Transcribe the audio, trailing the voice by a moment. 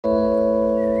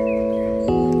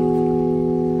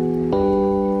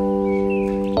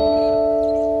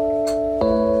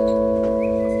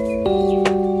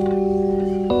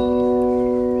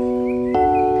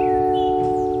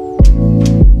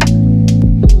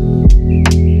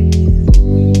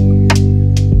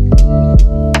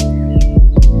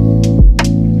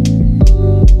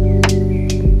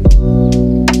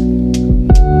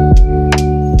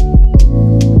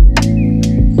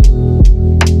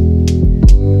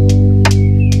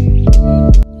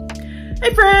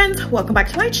friends, welcome back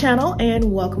to my channel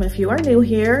and welcome if you are new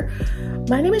here.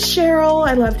 My name is Cheryl.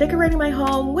 I love decorating my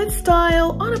home with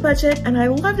style on a budget, and I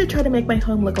love to try to make my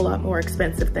home look a lot more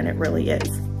expensive than it really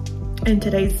is. In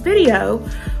today's video,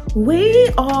 we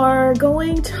are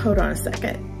going to, hold on a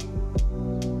second.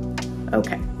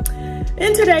 Okay.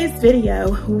 In today's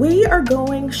video, we are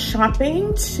going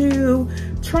shopping to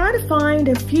try to find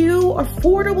a few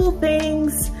affordable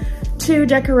things to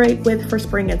decorate with for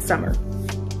spring and summer.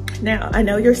 Now, I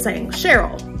know you're saying,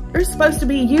 Cheryl, you're supposed to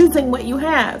be using what you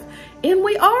have. And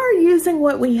we are using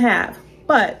what we have.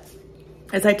 But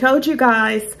as I told you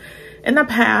guys in the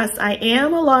past, I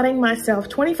am allotting myself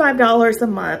 $25 a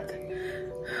month.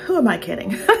 Who am I kidding?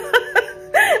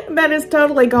 That has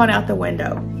totally gone out the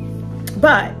window.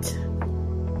 But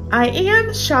I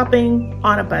am shopping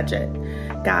on a budget.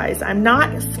 Guys, I'm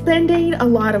not spending a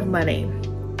lot of money.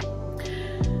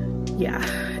 Yeah,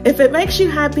 if it makes you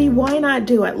happy, why not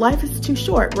do it? Life is too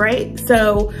short, right?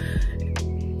 So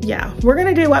yeah, we're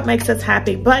gonna do what makes us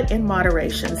happy, but in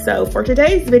moderation. So for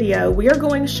today's video, we are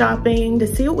going shopping to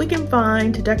see what we can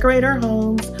find to decorate our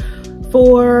homes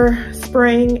for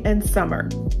spring and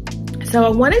summer. So I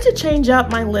wanted to change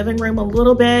up my living room a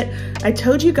little bit. I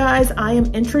told you guys I am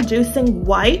introducing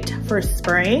white for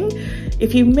spring.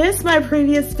 If you missed my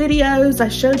previous videos, I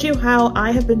showed you how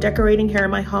I have been decorating here in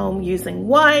my home using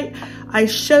white. I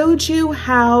showed you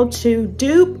how to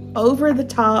dupe over the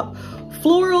top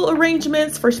floral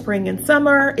arrangements for spring and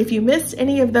summer. If you missed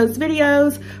any of those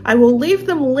videos, I will leave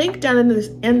them linked down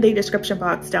in the description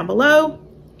box down below,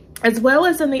 as well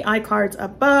as in the iCards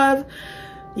above.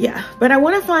 Yeah, but I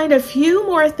want to find a few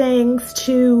more things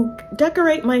to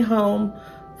decorate my home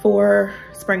for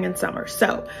spring and summer.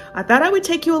 So I thought I would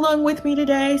take you along with me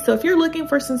today. So if you're looking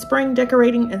for some spring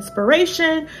decorating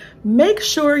inspiration, make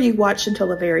sure you watch until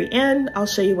the very end. I'll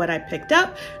show you what I picked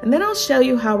up, and then I'll show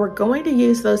you how we're going to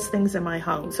use those things in my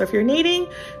home. So if you're needing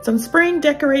some spring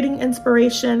decorating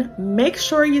inspiration, make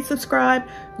sure you subscribe.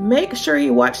 Make sure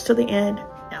you watch till the end.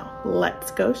 Now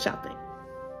let's go shopping.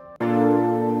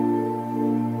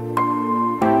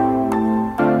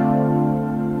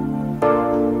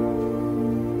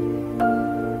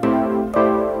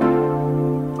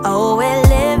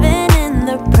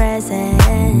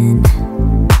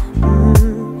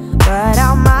 But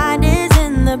our mind is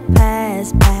in the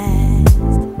past,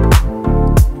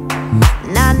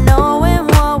 not knowing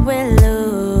what we'll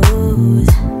lose,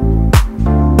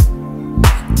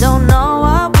 don't know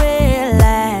what will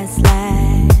last,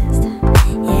 yeah,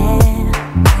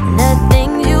 the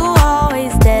things you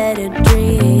always dare to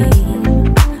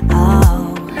dream,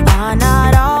 oh, are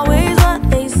not always what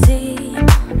they seem,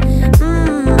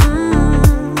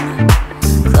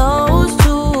 close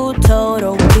to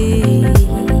total peace.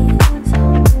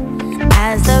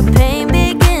 As the pain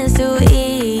begins to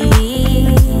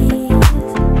ease,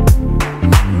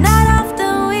 not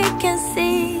often we can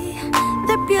see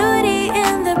the beauty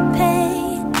in the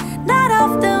pain. Not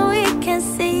often we can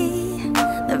see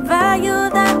the value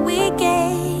that we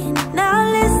gain. Now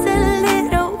listen,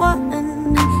 little one,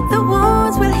 the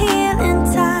wounds will heal in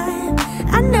time.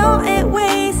 I know it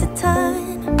wastes a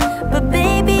ton, but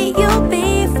baby, you'll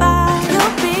be fine.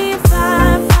 You'll be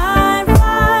fine, fine,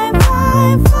 fine,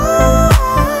 fine, fine.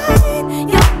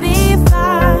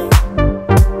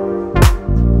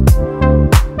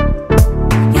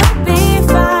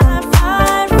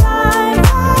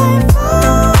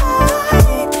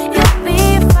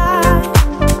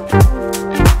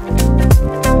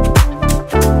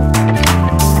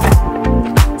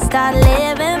 Start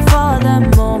living for the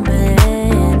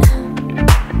moment,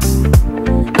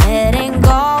 letting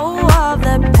go of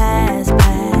the past,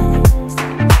 yeah.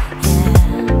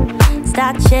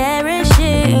 Start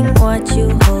cherishing what you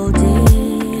hold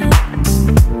dear,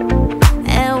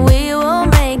 and we will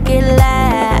make it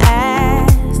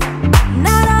last.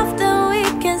 Not often we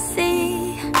can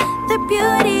see the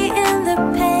beauty in the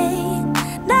pain.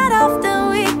 Not often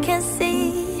we can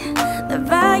see the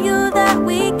value that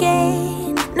we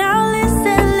gain. Now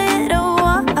listen, little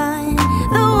one,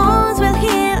 the wounds will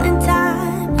heal in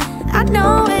time. I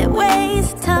know it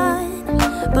wastes time,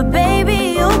 but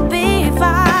baby, you'll be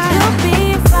fine. You'll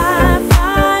be fine,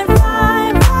 fine,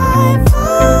 fine, fine.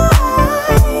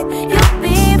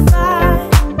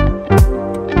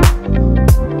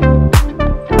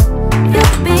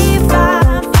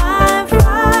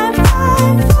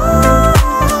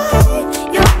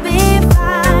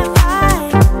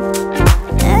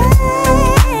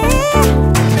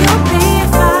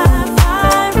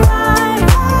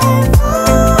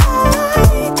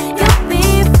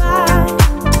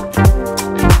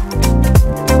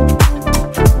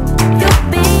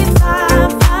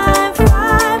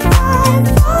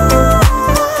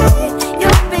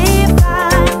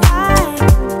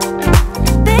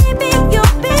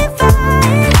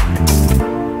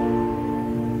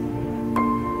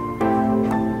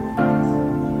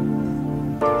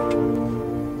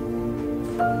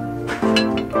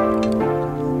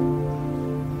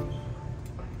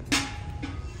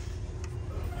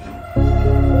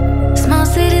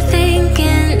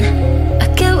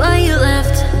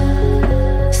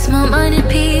 finding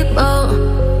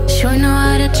people sure know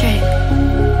how to trick.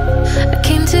 I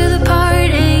came to the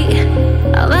party,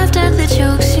 I laughed at the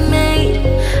jokes she made.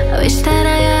 I wish that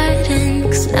I hadn't,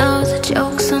 'cause now the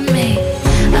joke's on me.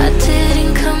 I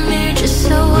didn't come here just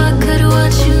so I could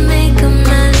watch you make a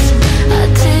mess. I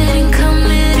didn't come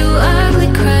here to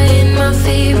ugly cry in my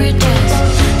favorite dress.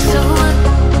 So what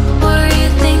were you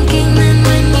thinking then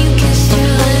when you kissed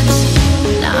your lips?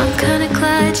 Now I'm kinda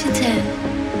glad you did,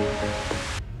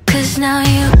 'cause now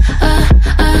you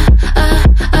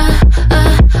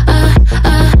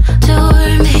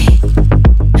adore me,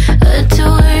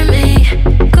 adore me.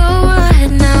 Go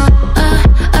ahead now,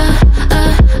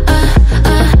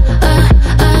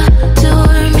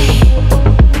 adore me,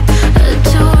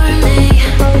 adore me.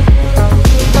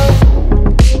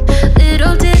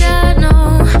 Little did I know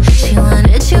she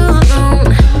wanted you alone.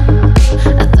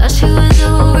 I thought she was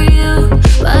over you,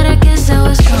 but I guess I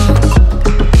was wrong.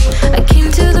 I came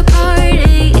to the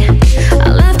party, I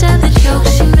laughed at the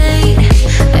jokes she made.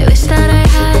 I wish that I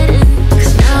hadn't,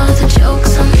 'cause now the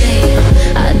joke's on me.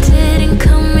 I didn't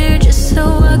come here just so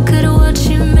I could watch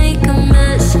you make a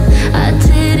mess. I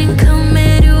didn't come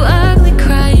here to ugly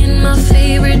cry in my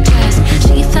favorite dress.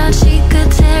 She thought she could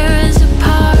tear us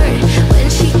apart when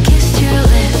she kissed your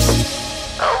lips.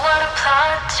 Oh, what a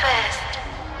plot twist.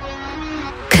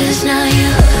 'Cause now you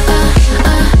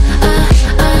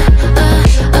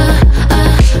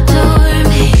adore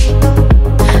me,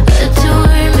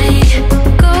 adore me.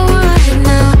 Go ahead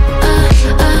now,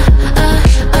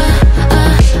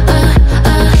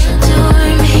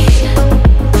 adore me,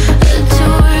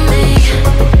 adore me.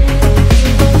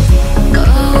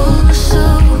 Oh, so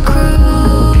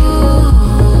cruel.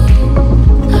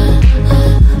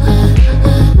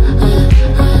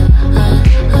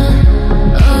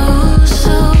 Oh,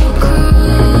 so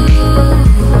cruel.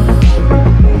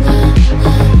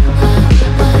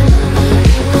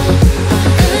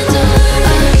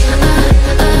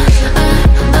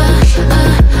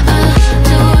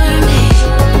 Adore me,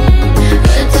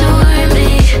 adore me.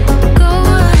 Go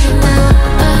ahead now,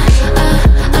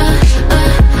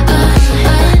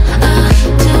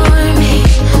 adore me,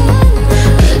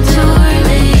 adore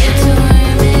me,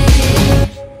 adore me.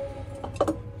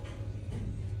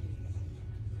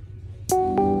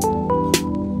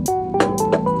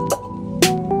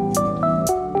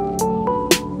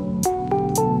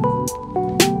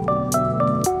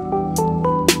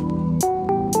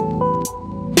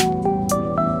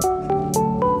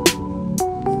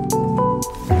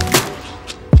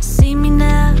 See me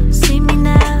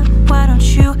now, why don't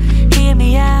you hear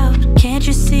me out? Can't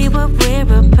you see what we're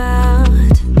about?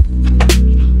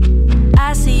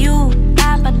 I see you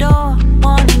at my door,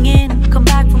 wanting in, come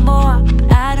back for more.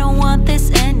 I don't want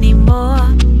this anymore.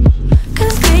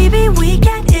 'Cause baby, we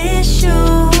got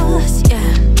issues,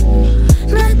 yeah.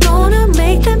 Not gonna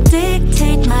make them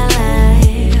dictate my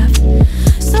life.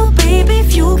 So baby,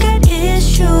 if you got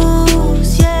issues,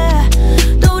 yeah,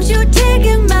 don't you take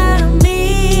them out of me.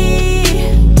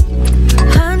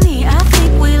 Honey, I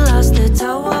think we lost the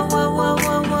toe.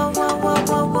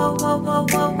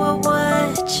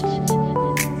 Much.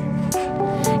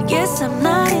 Guess I'm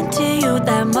not into you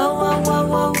that much.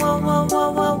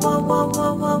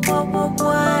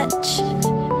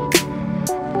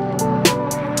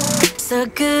 So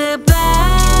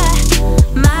goodbye,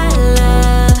 my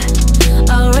love.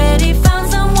 Already found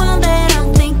someone that I'm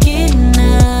thinking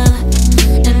of,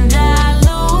 and I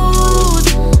lose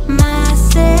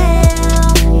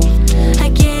myself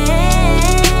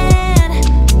again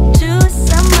to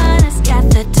someone who's got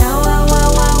the toe.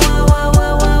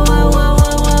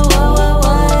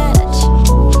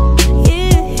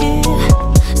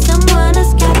 Someone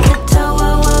who's got the toe.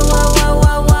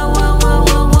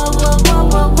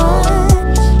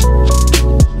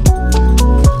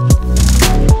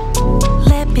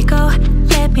 Let me go,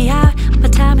 let me out. My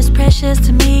time is precious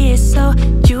to me, so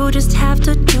you just have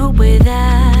to do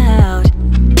without.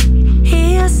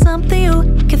 Here's something you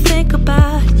can think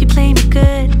about. You play me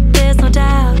good, there's no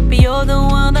doubt, but you're the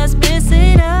one that's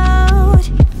missing out.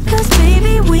 'Cause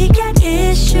baby, we got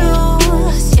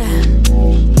issues, yeah.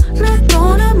 Not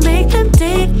gonna make them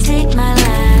dictate my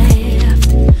life.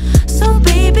 So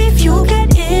baby, if you got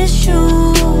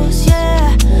issues,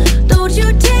 yeah, don't you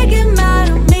take them out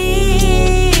of me.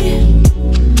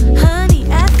 Honey,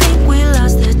 I think we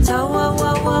lost the toe.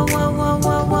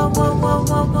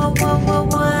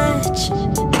 Much.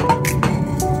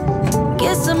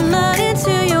 Guess I'm not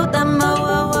into you that much.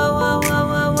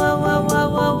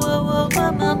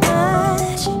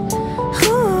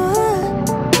 Ooh.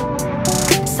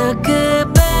 So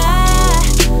goodbye,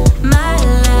 my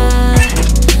love.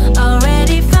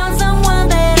 Already found someone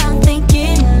that I'm thinking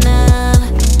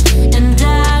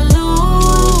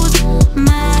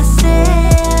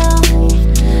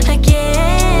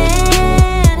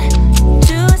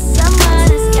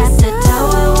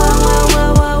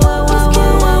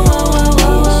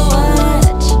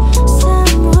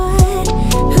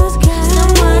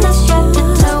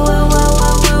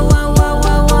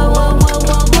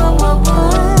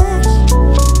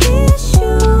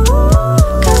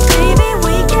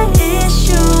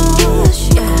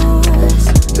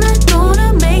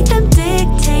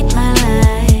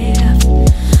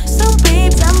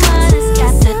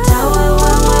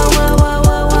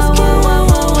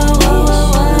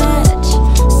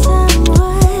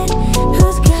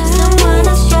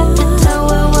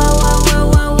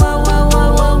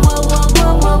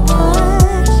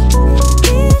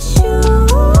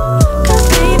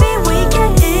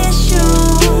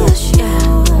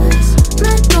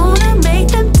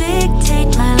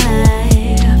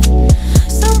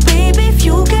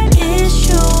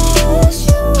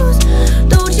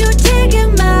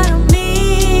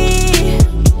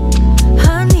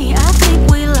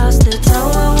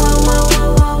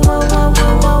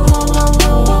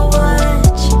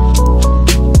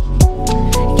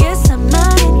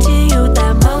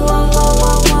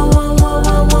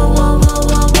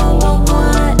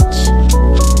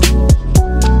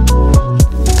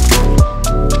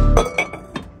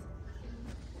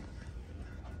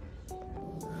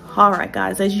All right,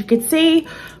 guys, as you can see,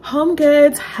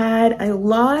 HomeGoods had a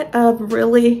lot of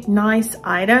really nice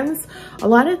items, a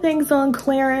lot of things on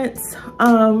clearance.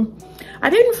 I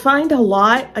didn't find a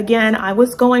lot. Again, I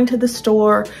was going to the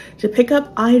store to pick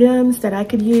up items that I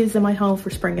could use in my home for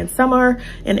spring and summer.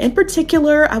 And in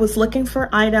particular, I was looking for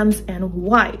items in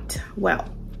white. Well,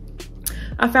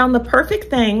 I found the perfect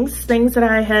things that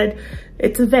I had.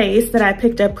 It's a vase that I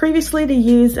picked up previously to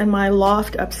use in my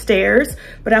loft upstairs,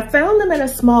 but I found them in a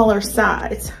smaller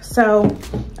size. So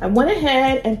I went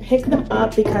ahead and picked them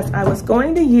up because I was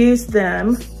going to use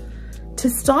them to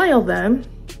style them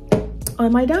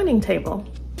on my dining table.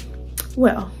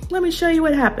 Well, let me show you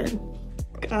what happened.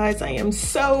 Guys, I am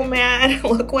so mad.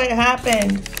 Look what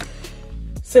happened.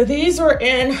 So these were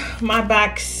in my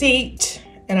back seat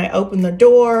and I opened the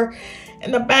door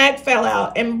and the bag fell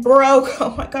out and broke.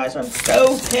 Oh my gosh, I'm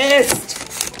so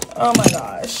pissed. Oh my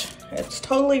gosh. It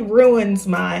totally ruins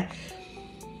my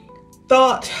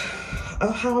thought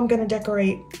of how I'm gonna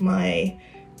decorate my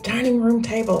dining room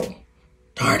table.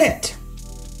 Darn it.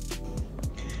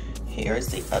 Here's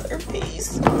the other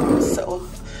piece. So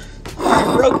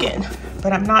broken,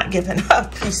 but I'm not giving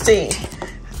up. You see,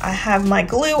 I have my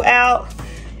glue out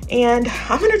and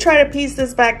I'm gonna try to piece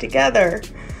this back together.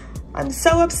 I'm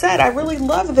so upset. I really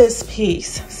love this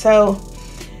piece. So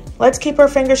let's keep our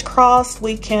fingers crossed.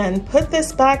 We can put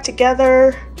this back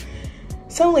together.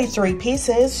 It's only 3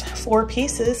 pieces, 4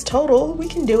 pieces total. We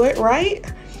can do it, right?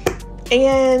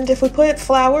 And if we put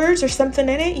flowers or something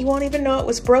in it, you won't even know it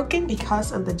was broken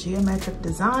because of the geometric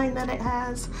design that it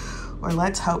has. Or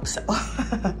let's hope so.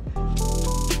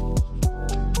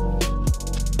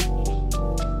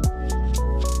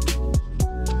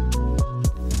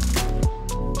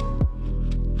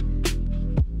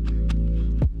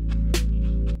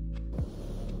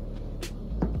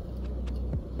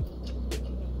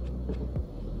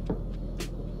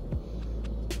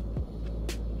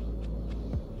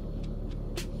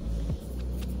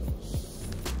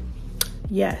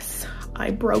 Yes, I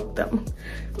broke them.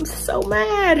 I'm so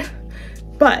mad,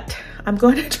 but I'm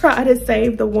going to try to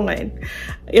save the one.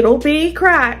 It'll be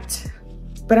cracked,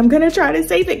 but I'm going to try to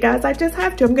save it, guys. I just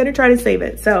have to. I'm going to try to save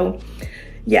it. So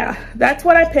yeah, that's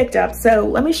what I picked up. So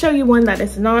let me show you one that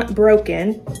is not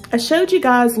broken. I showed you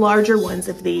guys larger ones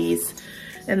of these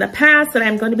in the past that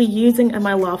I'm going to be using in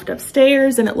my loft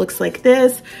upstairs, and it looks like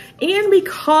this. And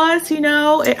because, you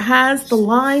know, it has the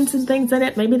lines and things in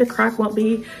it, maybe the crack won't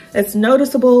be as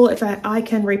noticeable if I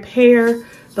can repair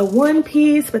the one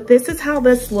piece, but this is how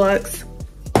this looks.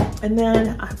 And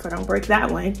then, if I don't break that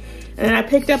one, and then I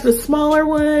picked up the smaller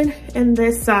one in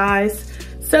this size.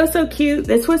 So cute.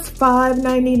 This was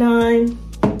 $5.99,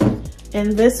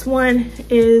 and this one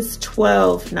is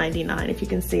 $12.99, if you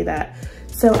can see that.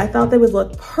 So I thought they would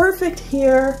look perfect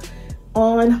here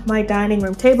on my dining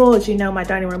room table. As you know, my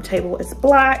dining room table is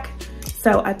black.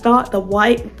 So I thought the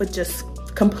white would just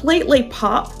completely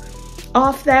pop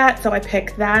off that. So I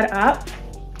picked that up.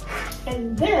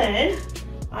 And then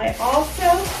I also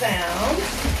found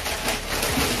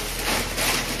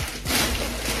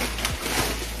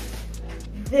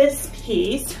this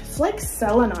piece. It's like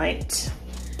selenite,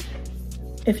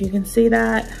 if you can see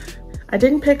that. I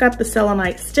didn't pick up the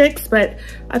selenite sticks, but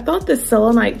I thought this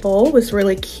selenite bowl was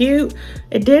really cute.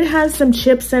 It did have some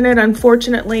chips in it.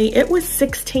 Unfortunately, it was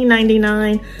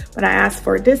 $16.99, but I asked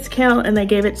for a discount and they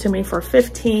gave it to me for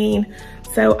 $15.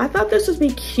 So I thought this would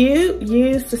be cute,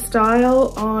 used to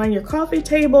style on your coffee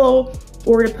table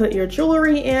or to put your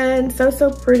jewelry in. So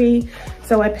pretty.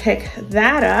 So I picked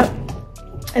that up.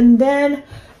 And then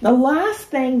the last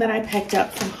thing that I picked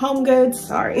up from HomeGoods,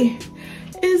 sorry,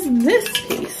 is this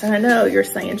piece. I know you're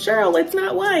saying, Cheryl, it's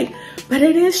not white, but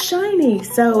it is shiny.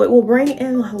 So it will bring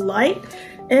in light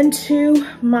into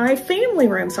my family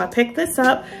room. So I picked this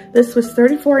up. This was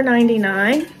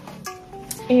 $34.99.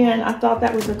 And I thought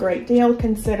that was a great deal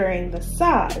considering the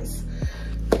size.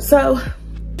 So,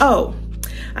 oh,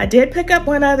 I did pick up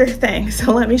one other thing.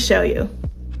 So let me show you.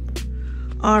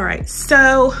 All right,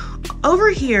 so over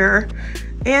here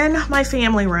in my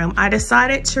family room, I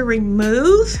decided to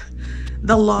remove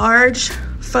the large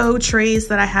faux trees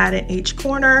that I had in each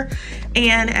corner.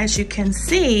 And as you can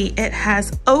see, it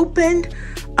has opened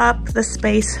up the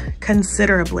space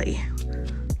considerably.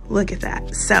 Look at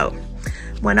that. So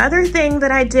one other thing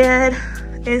that I did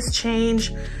is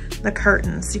change the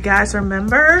curtains. You guys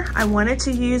remember I wanted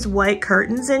to use white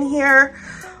curtains in here,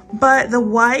 but the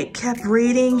white kept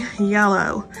reading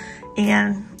yellow,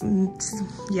 and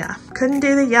yeah, couldn't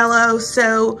do the yellow.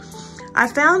 So I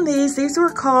found these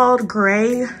were called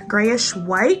grayish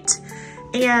white,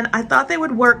 and I thought they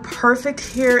would work perfect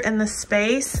here in the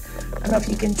space. I don't know if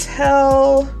you can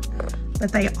tell,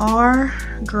 but they are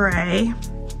gray.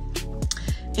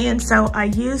 And so I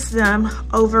use them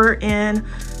over in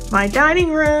my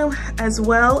dining room as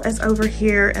well as over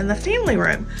here in the family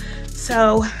room.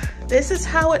 So this is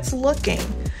how it's looking.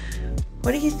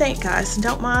 What do you think, guys?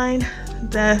 Don't mind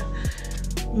the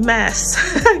mess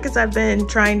because I've been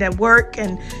trying to work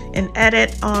and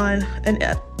edit on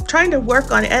trying to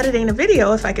work on editing a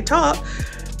video if I could talk.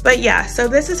 But yeah, so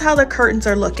this is how the curtains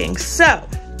are looking. So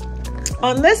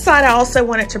on this side, I also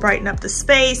wanted to brighten up the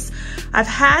space. I've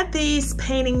had these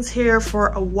paintings here for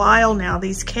a while now.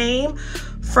 These came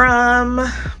from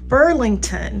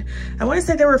Burlington. I want to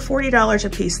say they were $40 a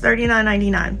piece,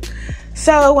 $39.99.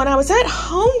 So when I was at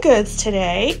HomeGoods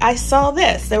today, I saw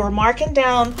this. They were marking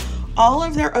down all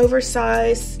of their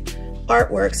oversized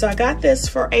artwork. So I got this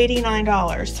for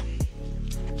 $89.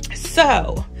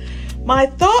 So my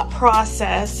thought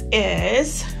process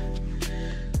is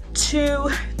to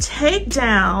take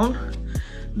down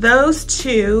those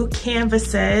two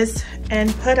canvases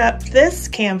and put up this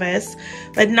canvas,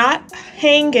 but not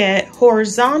hang it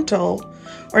horizontal,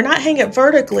 or not hang it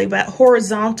vertically, but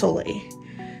horizontally,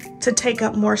 to take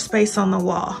up more space on the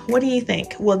wall. What do you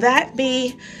think? Will that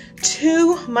be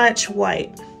too much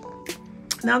white?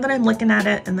 Now that I'm looking at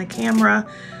it in the camera,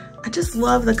 I just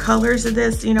love the colors of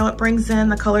this. You know, it brings in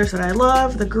the colors that I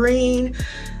love, the green,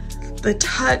 the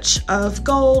touch of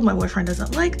gold. My boyfriend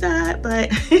doesn't like that,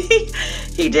 but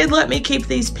he did let me keep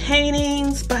these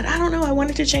paintings, but I don't know, I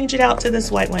wanted to change it out to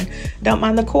this white one. Don't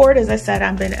mind the cord. As I said,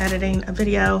 I've been editing a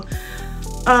video,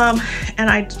 and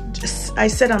I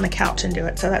sit on the couch and do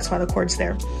it, so that's why the cord's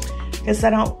there, because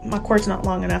my cord's not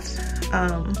long enough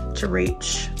to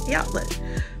reach the outlet.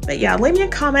 But yeah, leave me a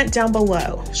comment down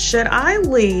below. Should I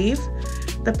leave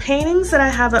the paintings that I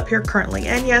have up here currently?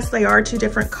 And yes, they are two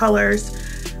different colors.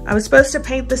 I was supposed to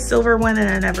paint the silver one and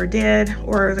I never did,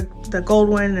 or the gold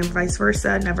one and vice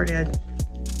versa, never did.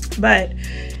 But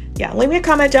yeah, leave me a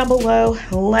comment down below.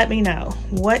 Let me know.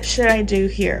 What should I do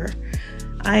here?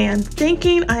 I am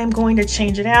thinking I am going to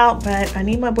change it out, but I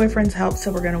need my boyfriend's help,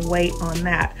 so we're gonna wait on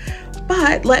that.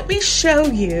 But let me show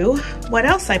you what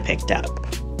else I picked up.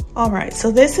 All right,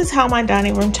 so this is how my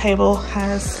dining room table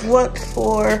has looked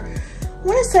for, I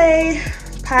wanna say,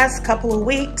 past couple of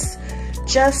weeks,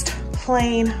 just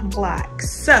plain black.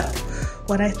 So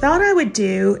what I thought I would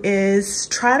do is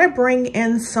try to bring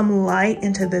in some light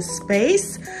into this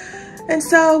space. And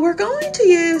so we're going to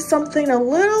use something a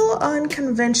little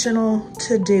unconventional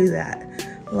to do that.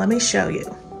 Let me show you.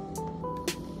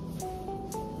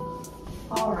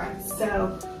 All right,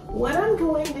 so what I'm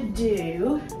going to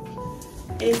do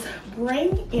is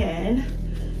bring in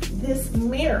this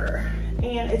mirror,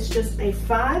 and it's just a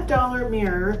 $5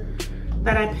 mirror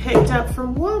that I picked up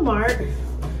from Walmart,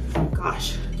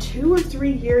 gosh, 2 or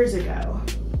 3 years ago.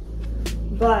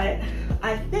 But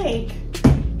I think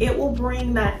it will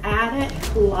bring that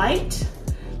added light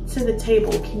to the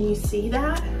table. Can you see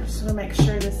that? Just wanna make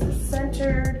sure this is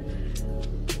centered.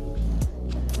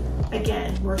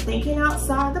 Again, we're thinking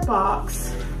outside the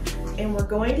box, and we're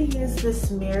going to use this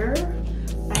mirror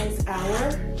as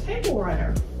our table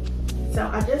runner. So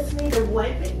I just need to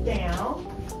wipe it down.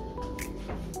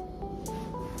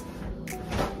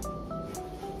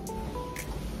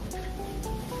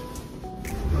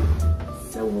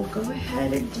 So we'll go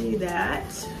ahead and do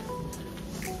that.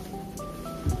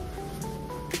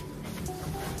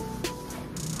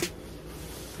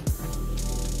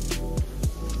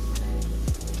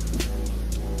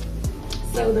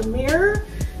 So the mirror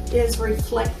is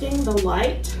reflecting the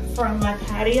light from my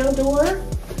patio door,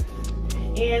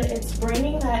 and it's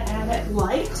bringing that added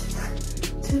light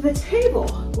to the table,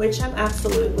 which I'm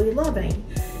absolutely loving.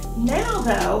 Now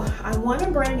though, I want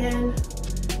to bring in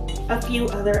a few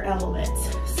other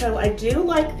elements. So I do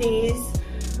like these.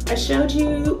 I showed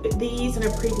you these in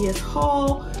a previous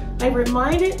haul. They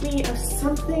reminded me of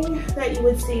something that you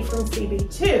would see from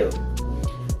CB2.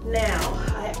 Now,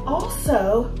 I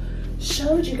also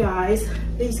showed you guys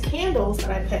these candles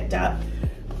that I picked up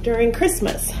during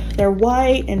Christmas. They're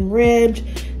white and ribbed.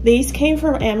 These came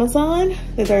from Amazon.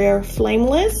 They are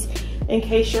flameless. In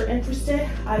case you're interested,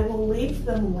 I will leave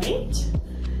them linked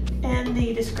in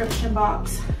the description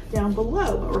box down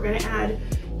below. But we're gonna add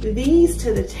these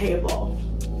to the table.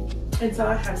 And so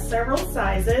I have several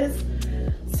sizes.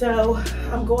 So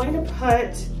I'm going to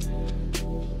put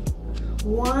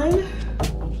one,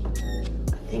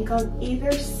 I think, on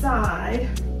either side.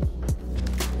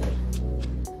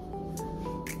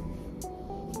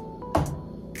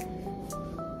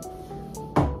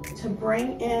 To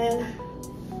bring in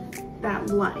that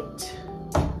light.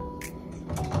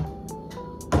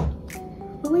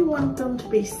 Really want them to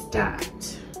be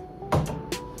stacked.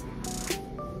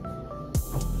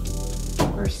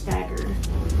 are staggered.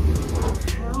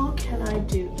 How can I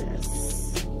do this?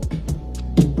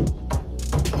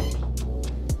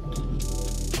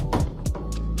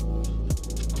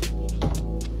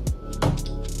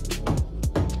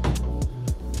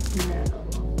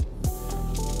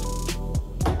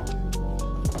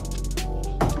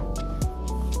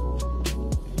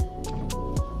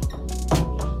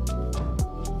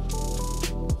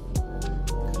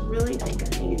 I think I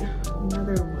need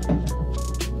another one.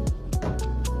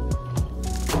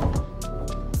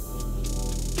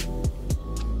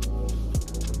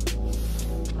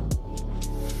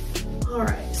 All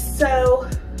right, so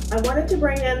I wanted to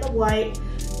bring in the white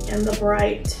and the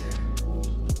bright.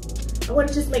 I want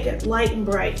to just make it light and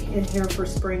bright in here for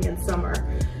spring and summer.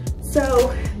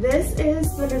 So this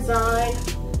is the design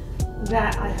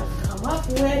that I have come up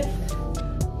with.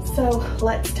 So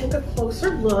let's take a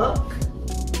closer look.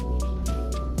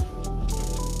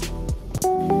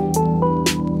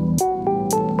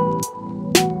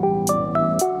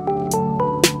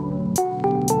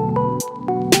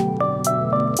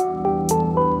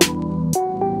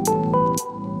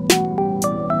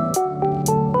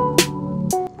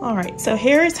 So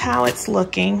here's how it's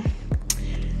looking.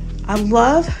 I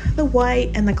love the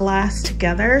white and the glass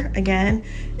together. Again,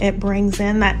 it brings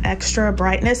in that extra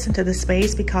brightness into the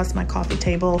space because my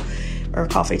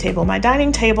my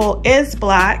dining table is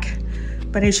black.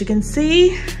 But as you can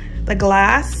see, the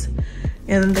glass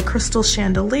and the crystal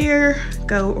chandelier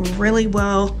go really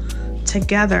well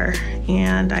together,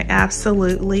 and I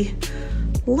absolutely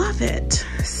love it.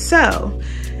 So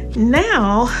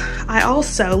now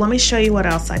let me show you what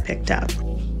else I picked up.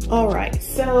 All right,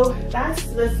 so that's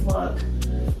this look,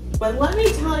 but let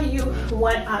me tell you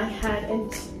what I had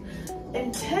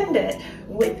intended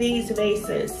with these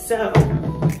vases. So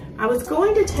I was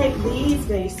going to take these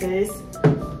vases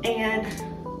and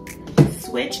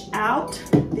switch out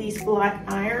these black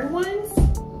iron ones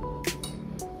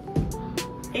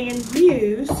and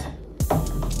use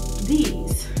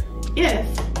these if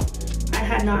I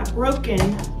had not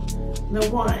broken the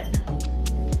one.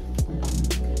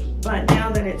 But now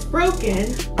that it's broken,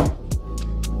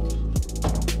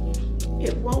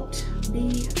 it won't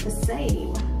be the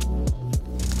same.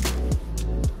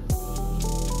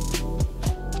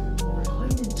 We're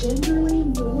going to gingerly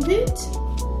move it,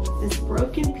 this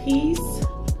broken piece,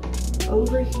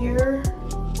 over here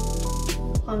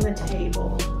on the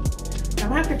table. I'm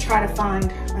gonna have to try to find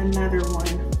another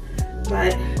one,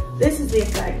 but this is the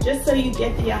effect, just so you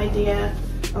get the idea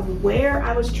of where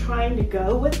I was trying to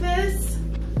go with this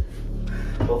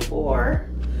before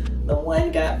the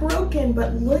one got broken.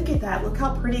 But look at that, look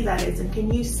how pretty that is. And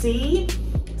can you see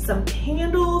some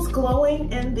candles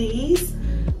glowing in these,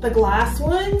 the glass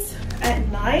ones at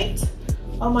night?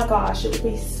 Oh my gosh, it would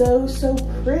be so, so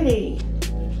pretty.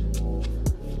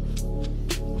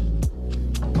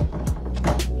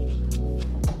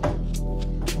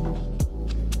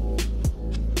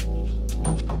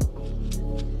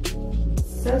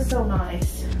 So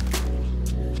nice.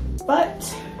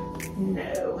 But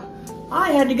no,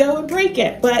 I had to go and break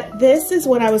it, but this is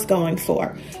what I was going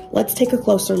for. Let's take a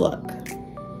closer look.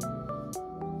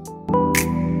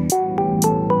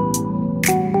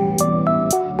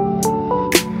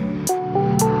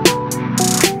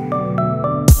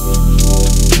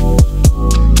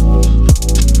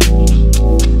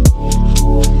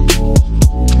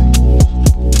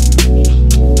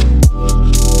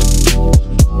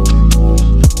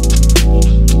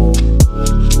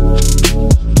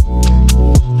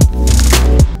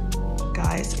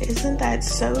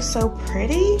 So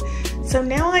pretty. So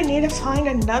now I need to find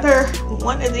another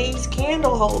one of these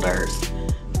candle holders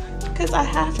because I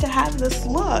have to have this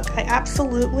look. I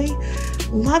absolutely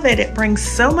love it. It brings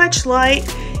so much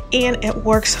light and it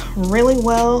works really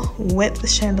well with the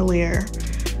chandelier.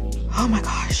 Oh my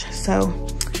gosh. So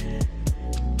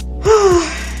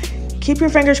keep your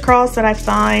fingers crossed that I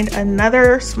find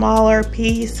another smaller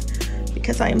piece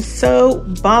because I am so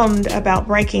bummed about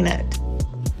breaking it.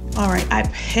 All right, I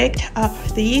picked up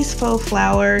these faux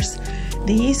flowers.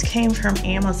 These came from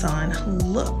Amazon.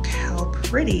 Look how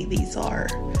pretty these are.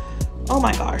 Oh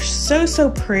my gosh, so, so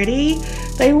pretty.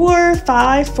 They were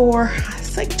 $5 for,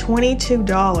 it's like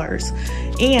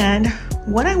 $22. And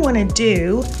what I wanna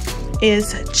do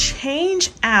is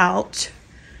change out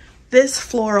this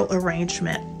floral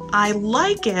arrangement. I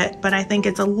like it, but I think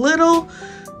it's a little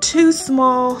too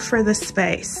small for the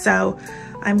space. So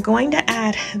I'm going to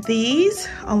add these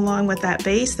along with that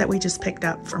vase that we just picked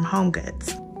up from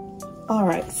HomeGoods. All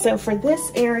right, so for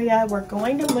this area, we're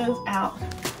going to move out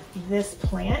this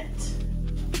plant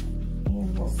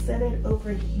and we'll set it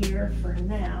over here for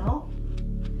now.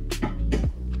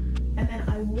 And then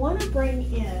I want to bring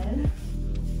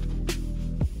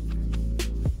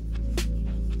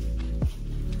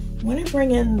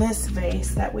in this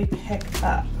vase that we picked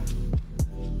up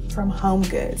from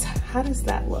Homegoods. How does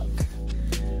that look?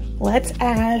 Let's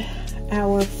add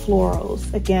our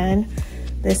florals. Again,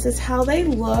 this is how they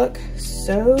look.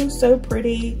 So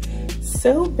pretty,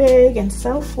 so big and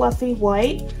so fluffy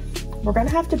white. We're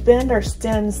gonna have to bend our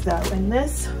stems though, and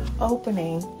this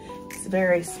opening is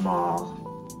very small.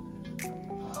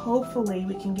 Hopefully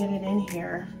we can get it in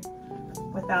here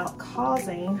without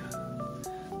causing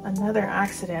another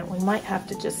accident. We might have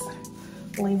to just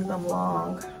leave them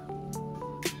long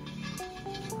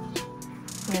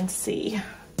and see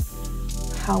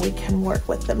how we can work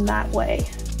with them that way.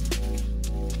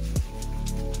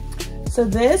 So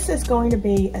this is going to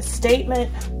be a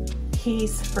statement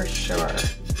piece for sure,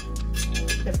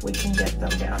 if we can get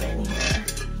them down in here.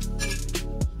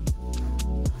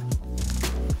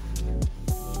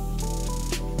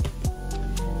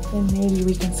 And maybe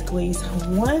we can squeeze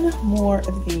one more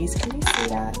of these. Can you see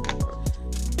that?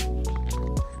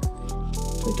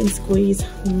 We can squeeze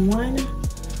one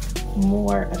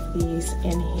more of these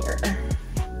in here.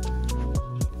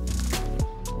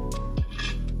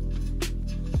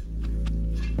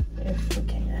 If we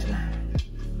can.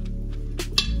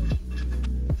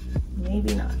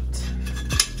 Maybe not.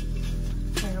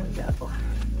 There we go.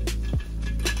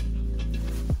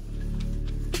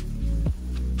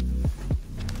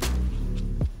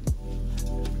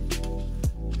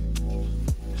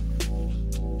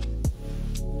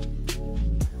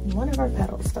 One of our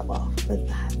petals fell off, but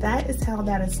that is how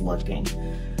that is looking.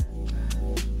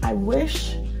 I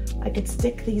wish I could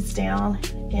stick these down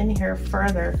in here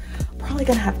further. I'm probably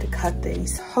gonna have to cut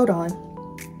these. Hold on.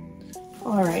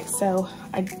 All right, so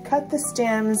I cut the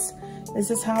stems.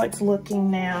 This is how it's looking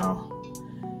now.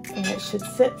 And it should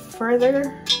sit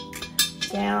further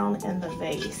down in the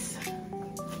vase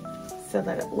so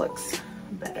that it looks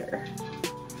better.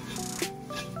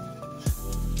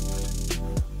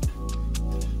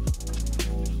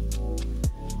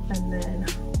 And then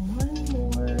one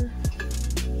more,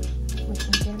 we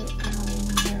can get it down in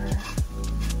there.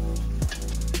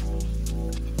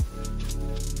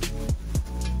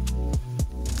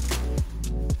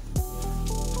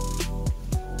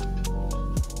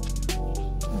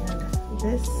 And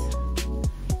this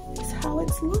is how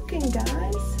it's looking,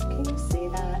 guys. Can you see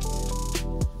that?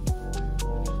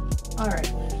 All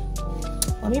right,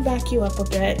 let me back you up a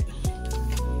bit.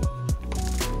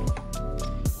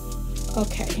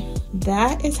 Okay,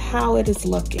 that is how it is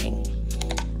looking.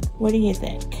 What do you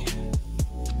think?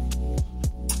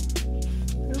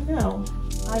 I don't know.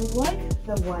 I like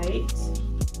the white,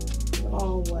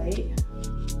 all white,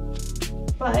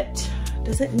 but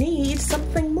does it need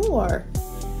something more?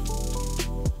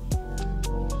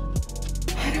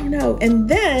 I don't know. And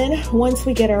then once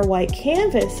we get our white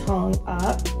canvas hung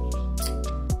up,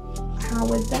 how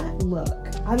would that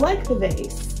look? I like the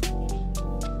vase.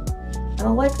 I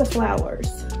don't like the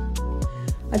flowers.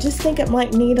 I just think it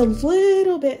might need a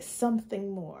little bit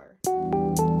something more.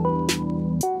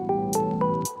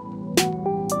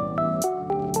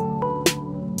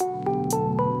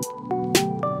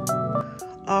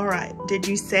 All right, did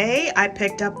you say I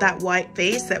picked up that white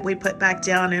vase that we put back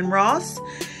down in Ross?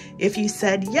 If you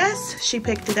said yes, she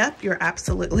picked it up, you're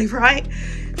absolutely right.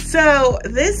 So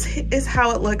this is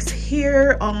how it looks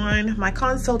here on my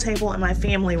console table in my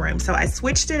family room. So I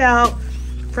switched it out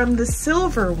from the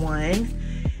silver one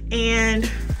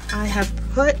and I have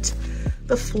put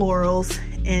the florals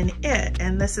in it,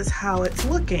 and this is how it's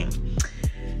looking.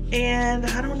 And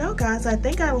I don't know, guys, I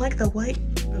think I like the white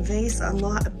vase a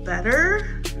lot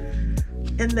better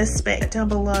in this space. Down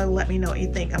below, let me know what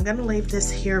you think. I'm gonna leave this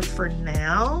here for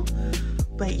now,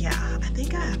 but yeah, I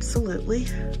think I absolutely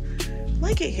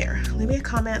like it here. Leave me a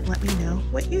comment, let me know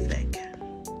what you think.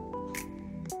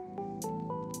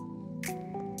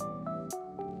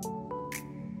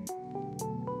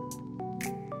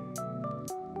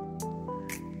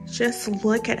 Just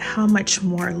look at how much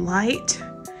more light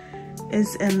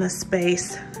is in the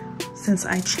space since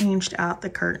I changed out the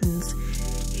curtains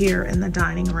here in the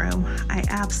dining room. I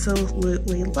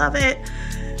absolutely love it.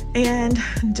 And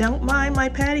don't mind my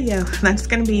patio. That's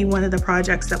gonna be one of the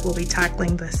projects that we'll be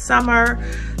tackling this summer.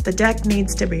 The deck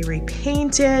needs to be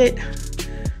repainted.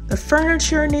 The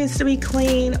furniture needs to be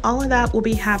cleaned. All of that will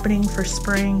be happening for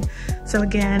spring. So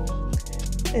again,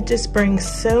 it just brings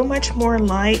so much more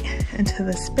light into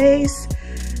the space.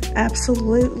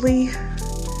 Absolutely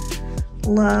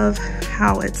love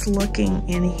how it's looking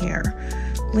in here.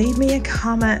 Leave me a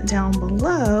comment down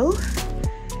below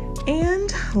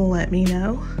and let me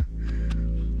know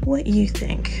what you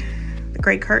think. The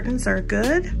gray curtains are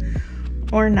good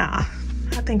or nah?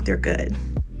 I think they're good.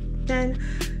 Then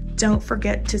don't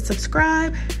forget to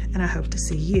subscribe, and I hope to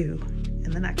see you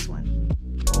in the next one.